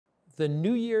the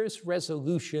New Year's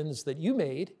resolutions that you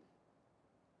made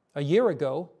a year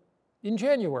ago in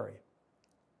January.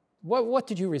 What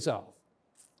did you resolve?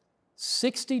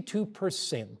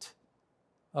 62%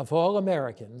 of all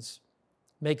Americans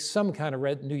make some kind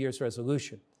of New Year's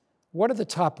resolution. What are the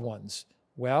top ones?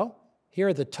 Well, here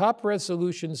are the top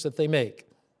resolutions that they make.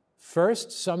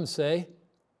 First, some say,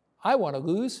 I want to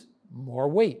lose more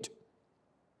weight.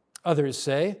 Others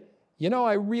say,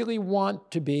 I really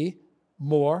want to be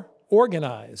more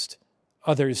organized.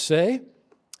 Others say,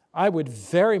 I would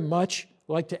very much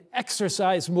like to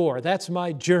exercise more. That's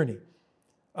my journey.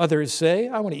 Others say,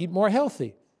 I want to eat more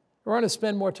healthy, or I want to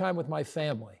spend more time with my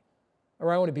family,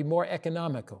 or I want to be more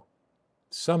economical.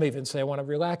 Some even say, I want to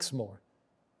relax more.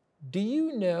 Do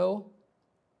you know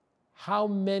how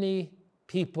many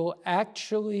people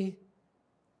actually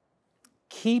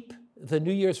keep the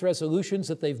New Year's resolutions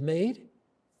that they've made?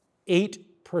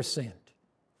 8%.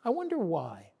 I wonder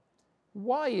why.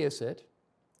 Why is it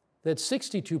that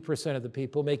 62% of the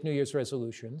people make New Year's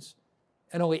resolutions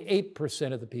and only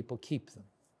 8% of the people keep them?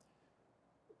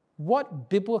 What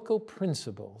biblical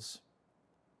principles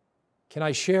can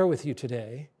I share with you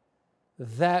today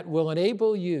that will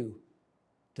enable you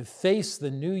to face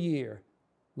the new year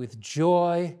with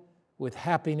joy, with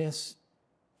happiness,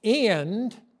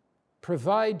 and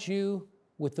provide you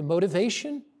with the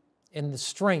motivation and the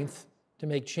strength to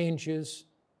make changes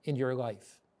in your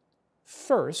life?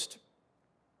 First,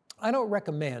 I don't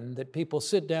recommend that people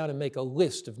sit down and make a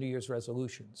list of New Year's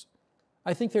resolutions.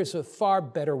 I think there's a far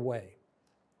better way.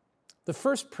 The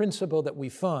first principle that we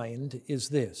find is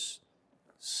this: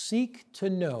 seek to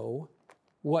know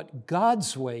what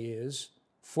God's way is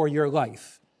for your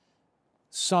life.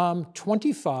 Psalm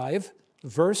 25,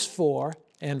 verse 4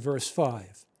 and verse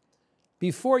 5.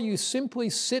 Before you simply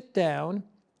sit down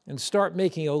and start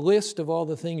making a list of all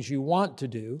the things you want to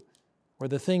do or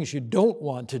the things you don't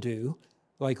want to do,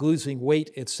 like losing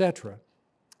weight, etc.,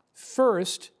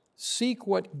 first seek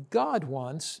what God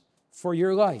wants for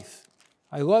your life.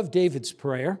 I love David's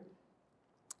prayer.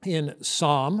 In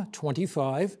Psalm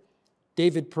 25,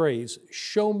 David prays,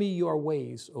 show me your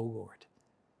ways, O Lord.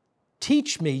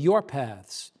 Teach me your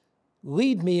paths.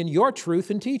 Lead me in your truth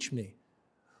and teach me.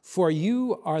 For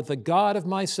you are the God of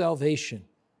my salvation,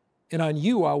 and on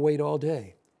you I'll wait all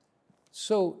day.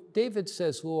 So David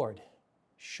says, Lord,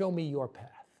 show me your path.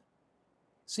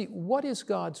 See, what is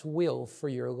God's will for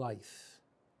your life?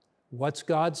 What's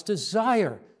God's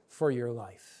desire for your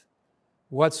life?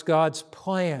 What's God's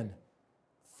plan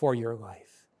for your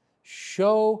life?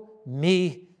 Show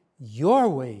me your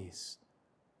ways,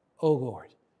 O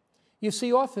Lord. You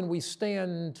see, often we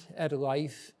stand at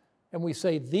life and we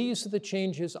say, these are the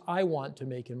changes I want to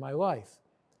make in my life.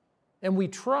 And we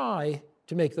try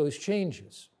to make those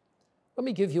changes. Let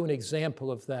me give you an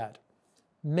example of that.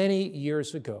 Many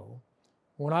years ago,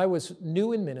 when I was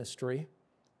new in ministry,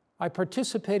 I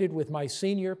participated with my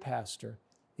senior pastor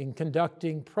in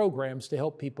conducting programs to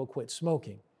help people quit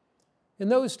smoking. In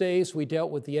those days, we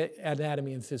dealt with the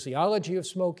anatomy and physiology of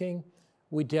smoking.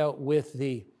 We dealt with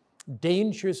the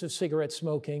dangers of cigarette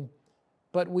smoking,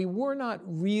 but we were not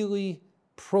really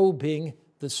probing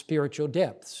the spiritual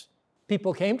depths.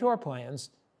 People came to our plans,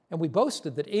 and we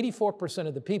boasted that 84%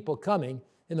 of the people coming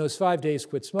in those 5 days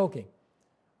quit smoking.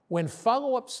 When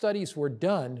follow-up studies were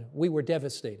done, we were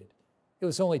devastated. It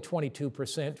was only 22%,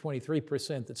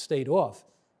 23% that stayed off.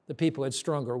 The people who had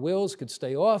stronger wills could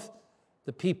stay off.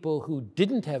 The people who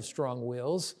didn't have strong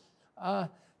wills,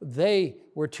 they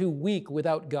were too weak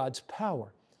without God's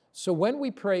power. So when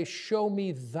we pray, show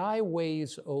me thy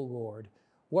ways, O Lord,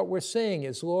 what we're saying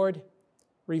is, Lord,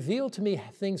 reveal to me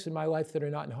things in my life that are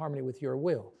not in harmony with your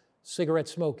will. Cigarette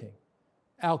smoking,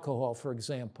 alcohol, for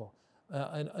example,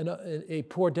 a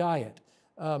poor diet,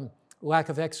 lack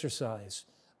of exercise,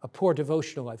 a poor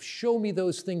devotional life. Show me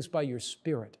those things by your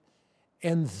Spirit.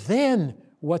 And then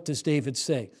what does David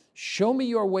say? Show me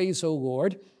your ways, O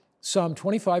Lord. Psalm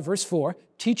 25, verse 4,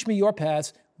 teach me your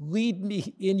paths, lead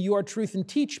me in your truth and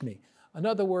teach me. In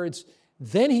other words,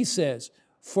 then he says,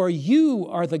 for you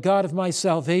are the God of my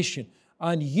salvation.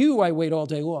 On you I wait all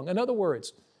day long. In other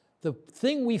words, the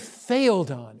thing we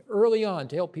failed on early on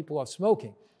to help people off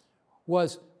smoking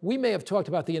was we may have talked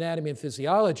about the anatomy and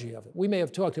physiology of it. We may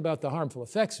have talked about the harmful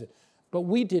effects of it, but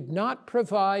we did not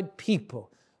provide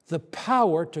people the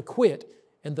power to quit,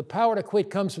 and the power to quit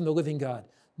comes from the living God.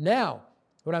 Now,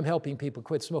 when I'm helping people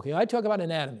quit smoking, I talk about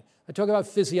anatomy, I talk about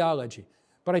physiology,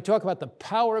 but I talk about the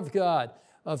power of God,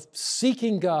 of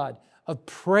seeking God, of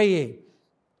praying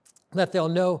that they'll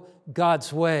know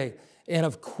God's way, and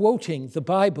of quoting the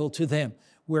Bible to them,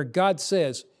 where God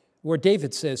says, where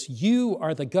David says, you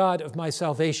are the God of my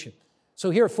salvation. So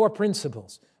here are 4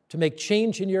 principles to make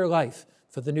change in your life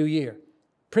for the new year.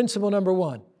 Principle number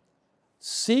 1,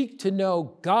 seek to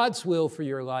know God's will for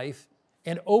your life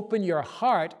and open your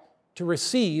heart to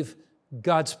receive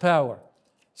God's power.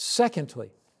 Secondly,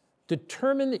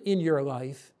 determine in your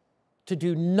life to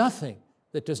do nothing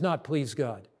that does not please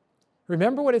God.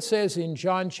 Remember what it says in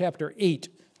John chapter 8,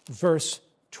 verse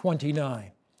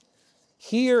 29.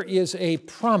 Here is a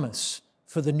promise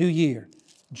for the new year.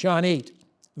 John 8,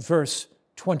 verse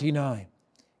 29.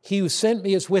 He who sent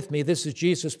me is with me. This is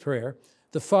Jesus' prayer.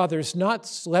 The Father has not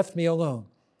left me alone,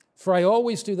 for I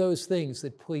always do those things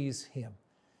that please him.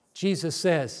 Jesus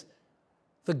says,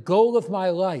 the goal of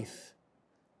my life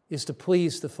is to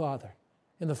please the Father.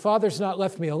 And the Father's not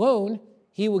left me alone.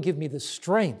 He will give me the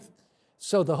strength.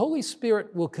 So the Holy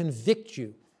Spirit will convict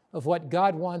you of what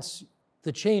God wants,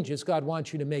 the changes God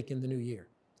wants you to make in the new year.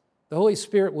 The Holy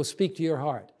Spirit will speak to your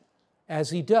heart,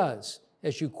 as he does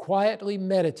as you quietly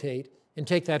meditate and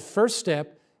take that first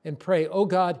step and pray, oh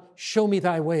God, show me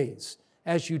thy ways.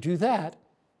 As you do that,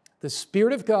 the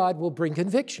Spirit of God will bring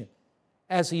conviction.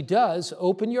 As he does,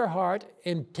 open your heart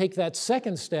and take that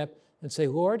second step and say,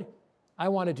 Lord, I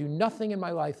want to do nothing in my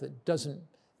life that doesn't,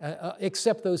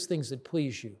 except those things that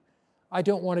please you. I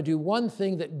don't want to do one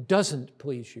thing that doesn't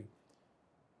please you.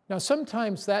 Now,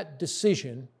 sometimes that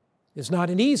decision is not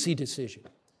an easy decision.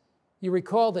 You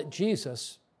recall that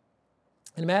Jesus,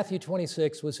 in Matthew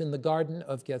 26, was in the Garden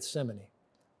of Gethsemane.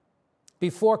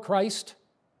 Before Christ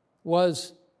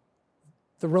was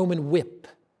the Roman whip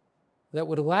that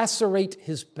would lacerate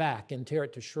his back and tear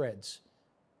it to shreds.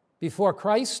 Before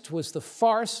Christ was the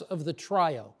farce of the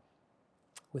trial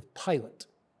with Pilate.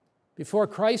 Before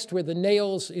Christ were the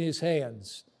nails in his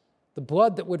hands, the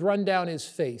blood that would run down his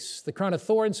face, the crown of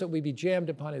thorns that would be jammed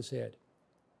upon his head.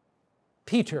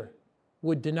 Peter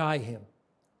would deny him.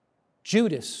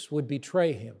 Judas would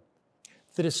betray him.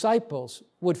 The disciples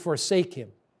would forsake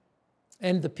him.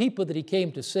 And the people that he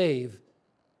came to save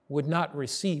would not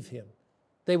receive him.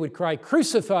 They would cry,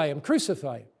 crucify him,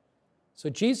 crucify him.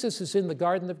 So Jesus is in the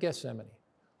Garden of Gethsemane.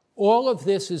 All of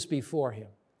this is before him.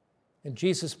 And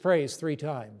Jesus prays 3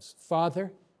 times,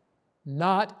 Father,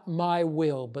 not my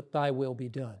will, but thy will be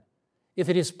done. If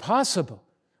it is possible,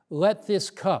 let this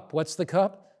cup, what's the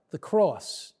cup? The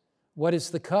cross. What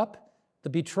is the cup? The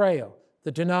betrayal,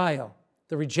 the denial,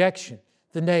 the rejection,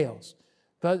 the nails.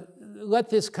 But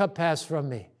let this cup pass from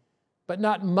me. But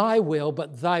not my will,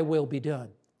 but thy will be done.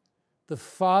 The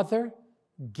Father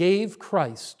gave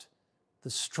Christ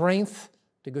the strength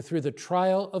to go through the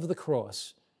trial of the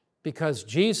cross because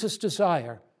Jesus'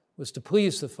 desire was to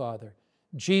please the Father.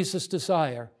 Jesus'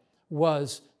 desire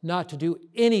was not to do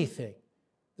anything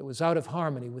that was out of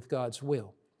harmony with God's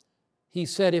will. He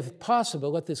said, if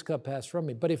possible, let this cup pass from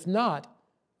me. But if not,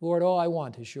 Lord, all I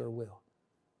want is your will.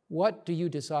 What do you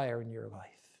desire in your life?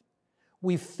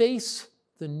 We face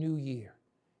the new year.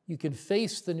 You can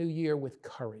face the new year with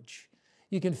courage.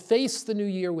 You can face the new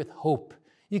year with hope.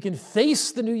 You can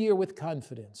face the new year with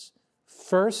confidence.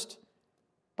 First,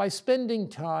 by spending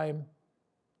time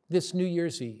this New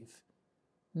Year's Eve,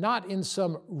 not in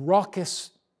some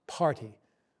raucous party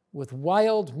with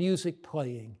wild music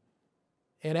playing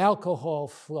and alcohol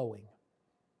flowing.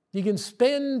 You can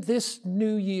spend this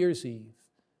New Year's Eve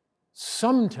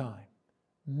sometime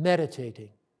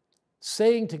meditating,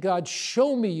 saying to God,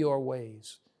 show me your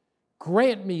ways,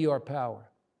 grant me your power.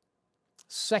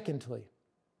 Secondly,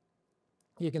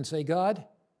 you can say, God,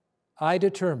 I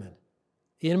determine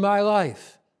in my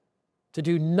life to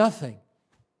do nothing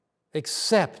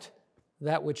except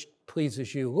that which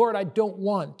pleases you. Lord, I don't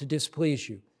want to displease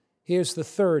you. Here's the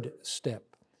third step.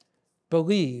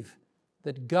 Believe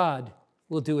that God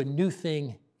will do a new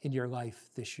thing in your life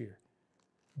this year.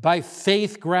 By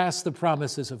faith, grasp the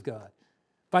promises of God.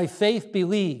 By faith,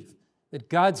 believe that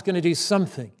God's going to do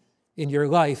something in your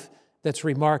life that's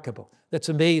remarkable, that's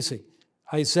amazing.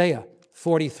 Isaiah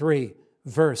 43,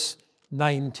 verse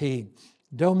 19.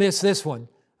 Don't miss this one.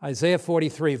 Isaiah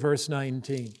 43, verse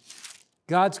 19.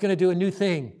 God's going to do a new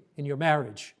thing in your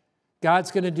marriage.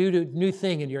 God's going to do a new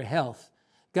thing in your health.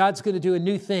 God's going to do a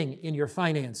new thing in your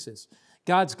finances.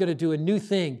 God's going to do a new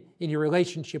thing in your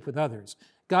relationship with others.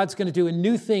 God's going to do a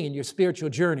new thing in your spiritual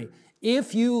journey.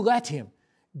 If you let him,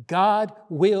 God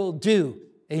will do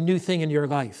a new thing in your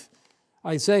life.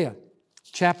 Isaiah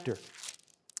chapter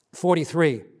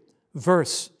 43,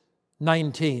 verse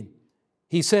 19.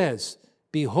 He says,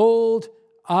 behold,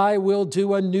 I will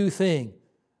do a new thing.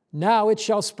 Now it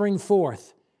shall spring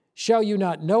forth. Shall you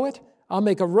not know it? I'll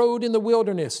make a road in the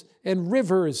wilderness and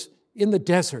rivers in the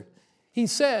desert. He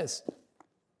says,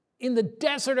 in the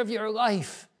desert of your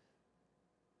life,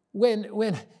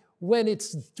 when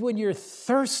when you're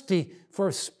thirsty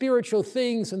for spiritual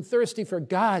things and thirsty for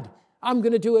God, I'm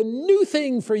going to do a new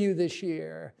thing for you this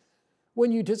year.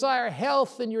 When you desire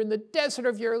health and you're in the desert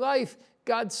of your life,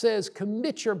 God says,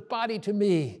 commit your body to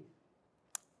me.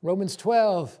 Romans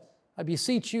 12, I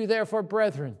beseech you, therefore,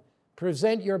 brethren,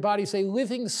 present your bodies a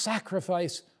living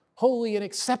sacrifice, holy and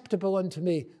acceptable unto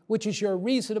me, which is your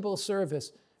reasonable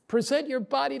service. Present your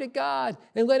body to God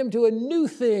and let him do a new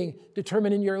thing.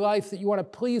 Determine in your life that you want to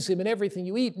please him in everything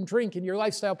you eat and drink in your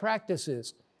lifestyle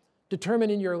practices. Determine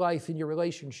in your life, in your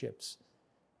relationships,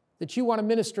 that you want to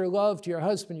minister love to your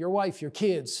husband, your wife, your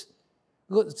kids.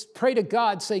 Let's pray to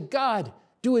God. Say, God,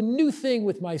 do a new thing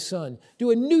with my son.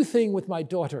 Do a new thing with my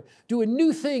daughter. Do a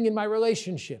new thing in my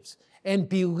relationships. And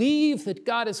believe that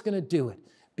God is going to do it.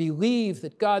 Believe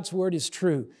that God's word is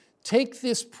true. Take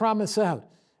this promise out.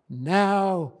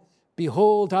 Now,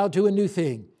 behold, I'll do a new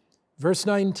thing. Verse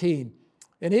 19,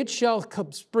 and it shall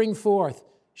spring forth.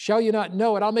 Shall you not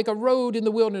know it? I'll make a road in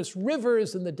the wilderness,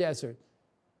 rivers in the desert.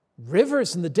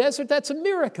 Rivers in the desert, that's a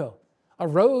miracle. A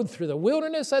road through the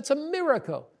wilderness, that's a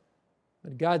miracle.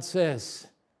 But God says,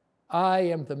 I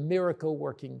am the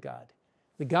miracle-working God.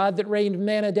 The God that rained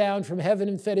manna down from heaven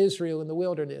and fed Israel in the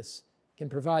wilderness can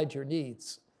provide your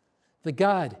needs. The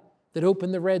God that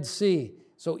opened the Red Sea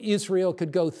so Israel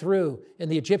could go through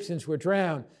and the Egyptians were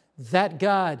drowned, that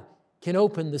God can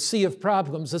open the sea of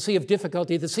problems, the sea of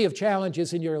difficulty, the sea of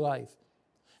challenges in your life.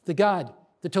 The God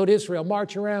that told Israel,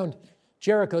 march around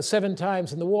Jericho 7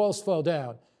 times and the walls fall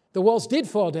down. The walls did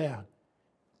fall down.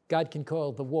 God can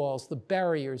call the walls, the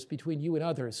barriers between you and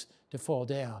others, to fall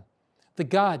down. The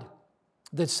God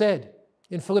that said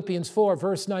in Philippians 4,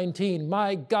 verse 19,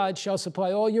 my God shall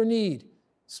supply all your need,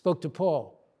 spoke to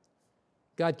Paul.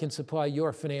 God can supply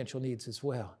your financial needs as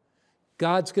well.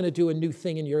 God's going to do a new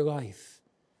thing in your life.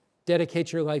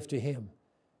 Dedicate your life to him.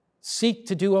 Seek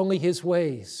to do only his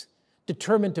ways.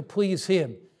 Determined to please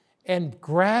him. And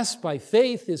grasp by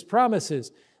faith his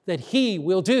promises that he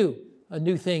will do a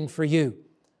new thing for you.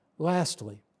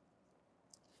 Lastly,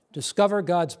 discover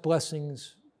God's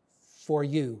blessings for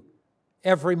you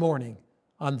every morning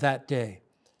on that day.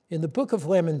 In the book of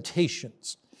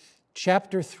Lamentations,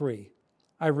 chapter 3,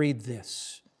 I read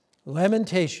this.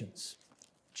 Lamentations,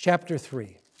 chapter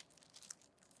 3.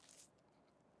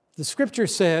 The scripture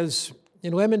says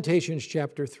in Lamentations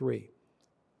chapter 3,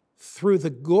 through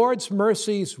the Lord's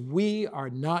mercies we are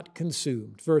not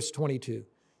consumed. Verse 22,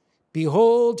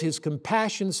 behold, his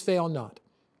compassions fail not.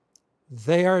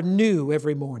 They are new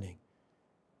every morning.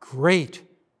 Great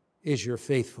is your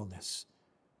faithfulness.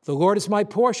 The Lord is my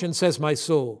portion, says my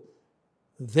soul.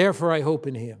 Therefore I hope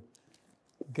in him.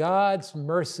 God's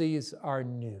mercies are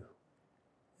new.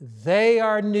 They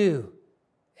are new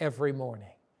every morning.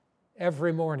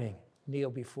 Every morning, kneel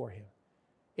before him.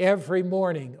 Every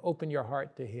morning, open your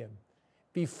heart to him.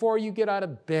 Before you get out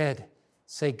of bed,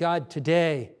 say, God,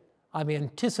 today I'm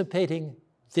anticipating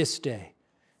this day.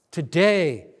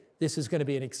 Today, this is going to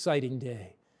be an exciting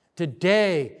day.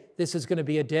 Today, this is going to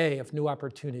be a day of new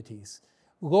opportunities.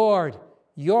 Lord,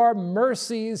 your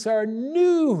mercies are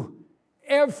new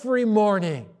every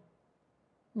morning.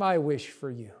 My wish for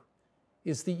you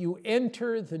is that you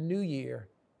enter the new year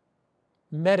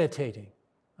meditating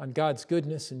on God's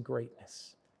goodness and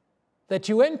greatness. That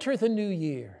you enter the new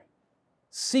year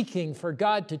seeking for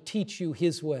God to teach you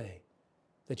his way.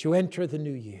 That you enter the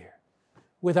new year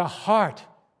with a heart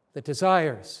that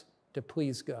desires to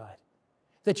please God.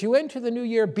 That you enter the new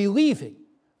year believing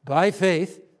by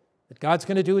faith that God's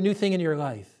going to do a new thing in your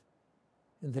life.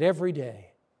 And that every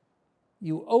day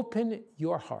you open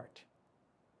your heart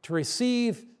to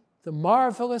receive the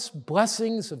marvelous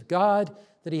blessings of God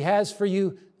that he has for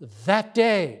you that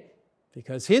day,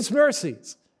 because his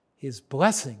mercies, his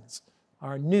blessings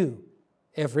are new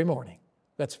every morning.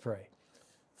 Let's pray.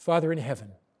 Father in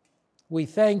heaven, we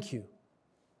thank you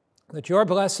that your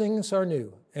blessings are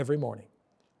new every morning.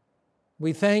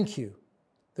 We thank you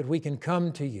that we can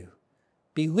come to you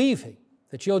believing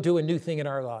that you'll do a new thing in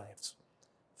our lives.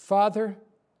 Father,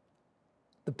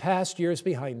 the past year is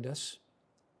behind us.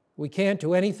 We can't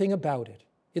do anything about it.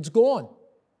 It's gone.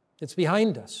 It's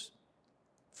behind us.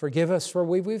 Forgive us for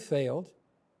where we've failed.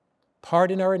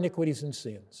 Pardon our iniquities and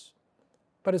sins.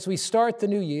 But as we start the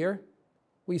new year,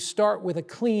 we start with a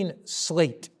clean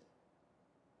slate.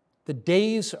 The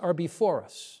days are before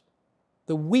us.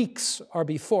 The weeks are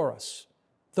before us.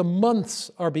 The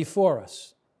months are before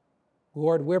us.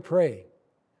 Lord, we're praying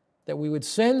that we would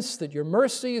sense that your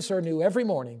mercies are new every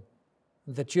morning,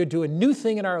 that you'd do a new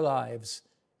thing in our lives,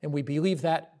 and we believe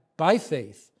that by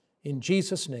faith in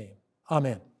Jesus' name.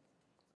 Amen.